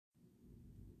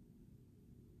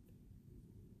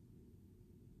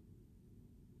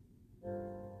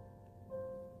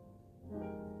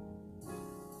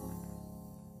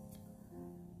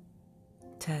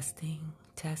Testing,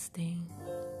 testing.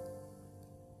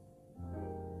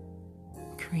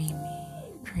 Creamy,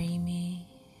 creamy.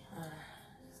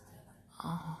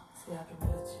 Oh.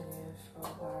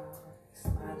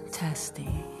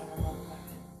 Testing.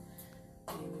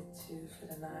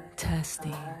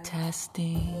 Testing,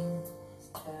 testing.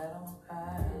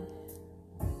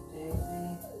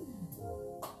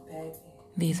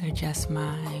 These are just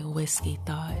my whiskey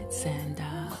thoughts, and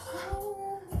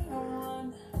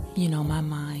my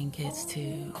mind gets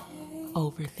to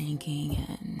overthinking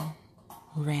and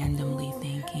randomly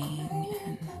thinking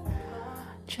and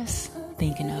just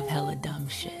thinking of hella dumb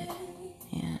shit.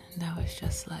 And I was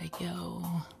just like, yo,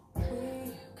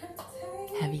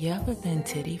 have you ever been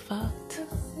titty fucked?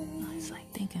 I was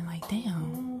like thinking like,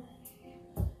 damn,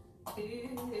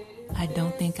 I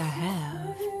don't think I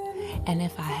have. And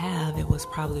if I have, it was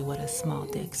probably with a small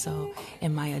dick. So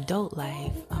in my adult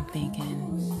life, I'm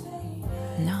thinking,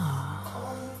 nah,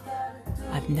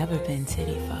 I've never been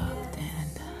titty fucked.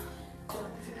 And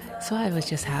so I was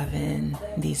just having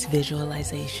these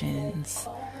visualizations,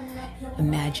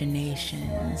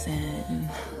 imaginations, and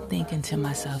thinking to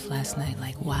myself last night,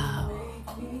 like, wow,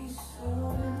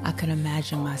 I could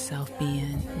imagine myself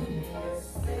being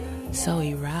so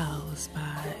aroused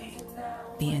by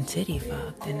being titty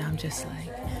fucked. And I'm just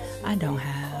like, I don't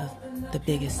have the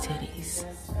biggest titties,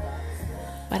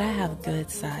 but I have good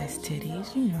sized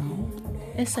titties,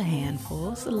 It's a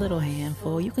handful, it's a little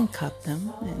handful. You can cup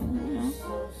them and,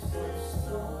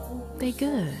 they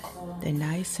good. They're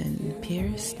nice and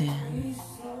pierced and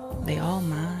they all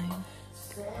mine.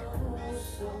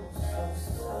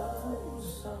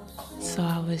 So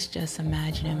I was just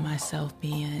imagining myself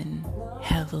being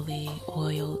heavily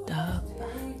oiled up,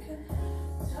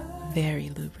 very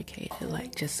lubricated,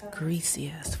 like just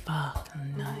greasy as fuck.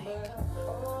 And like,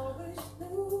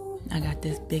 I got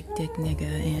this big dick nigga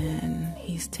and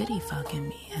he's titty fucking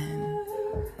me, and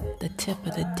the tip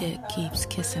of the dick keeps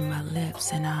kissing my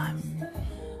lips, and I'm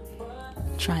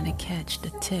trying to catch the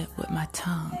tip with my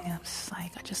tongue. I'm just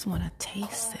like, I just want to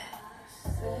taste it.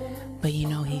 But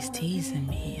he's teasing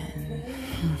me, and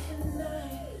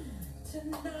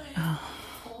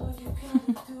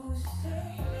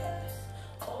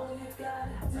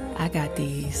I got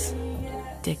these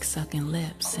dick sucking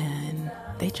lips, and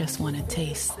they just want to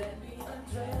taste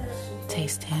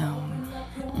him.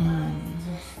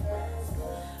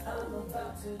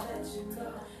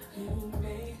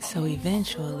 So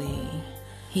eventually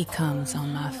he comes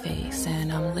on my face,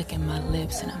 and I'm licking my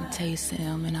lips and I'm tasting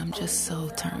him, and I'm just so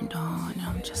turned on.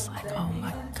 I'm just like, oh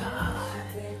my God.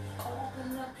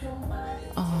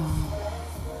 Oh.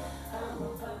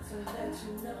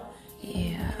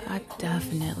 Yeah, I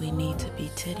definitely need to be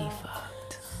titty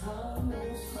fucked.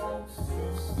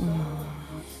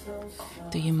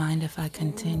 Do you mind if I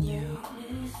continue?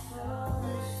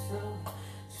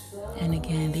 And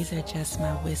again, these are just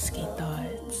my whiskey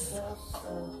thoughts.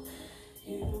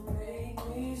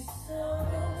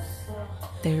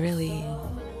 They really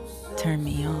turn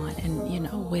me on. And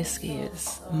whiskey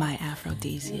is my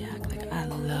aphrodisiac. Like, I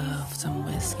love some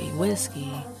whiskey.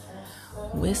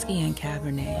 Whiskey and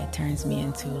Cabernet turns me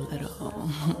into a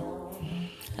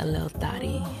little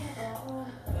thotty.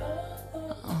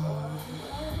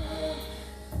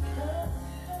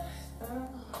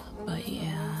 But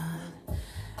yeah,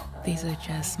 these are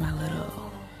just my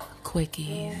little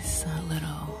quickies, a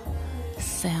little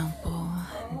sample,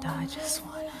 and I just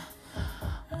wanna,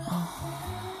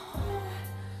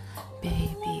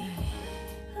 baby.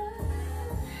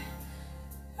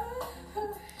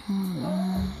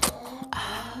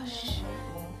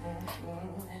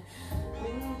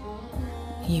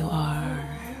 You are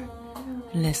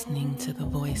listening to the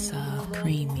voice of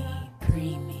Creamy,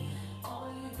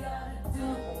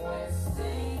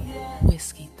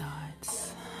 Whiskey